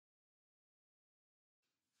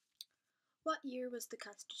What year was the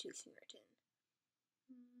Constitution written?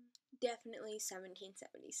 Definitely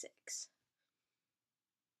 1776.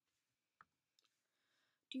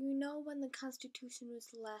 Do you know when the Constitution was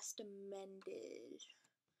last amended?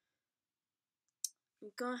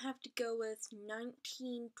 I'm gonna have to go with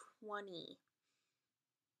 1920.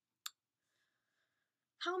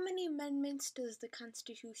 How many amendments does the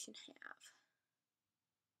Constitution have?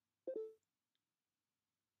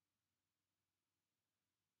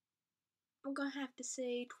 I'm gonna have to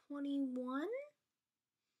say 21.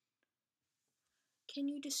 Can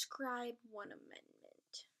you describe one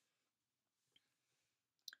amendment?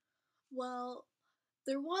 Well,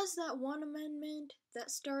 there was that one amendment that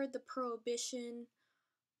started the Prohibition,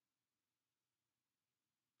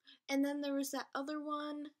 and then there was that other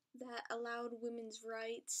one that allowed women's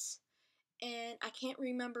rights, and I can't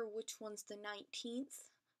remember which one's the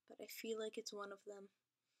 19th, but I feel like it's one of them.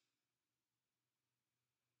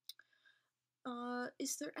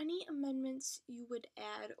 Is there any amendments you would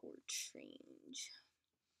add or change?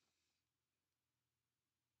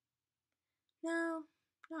 No,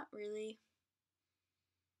 not really.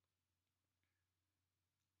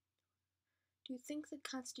 Do you think the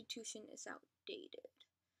Constitution is outdated?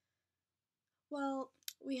 Well,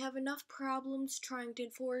 we have enough problems trying to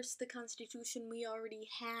enforce the Constitution we already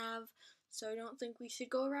have, so I don't think we should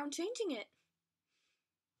go around changing it.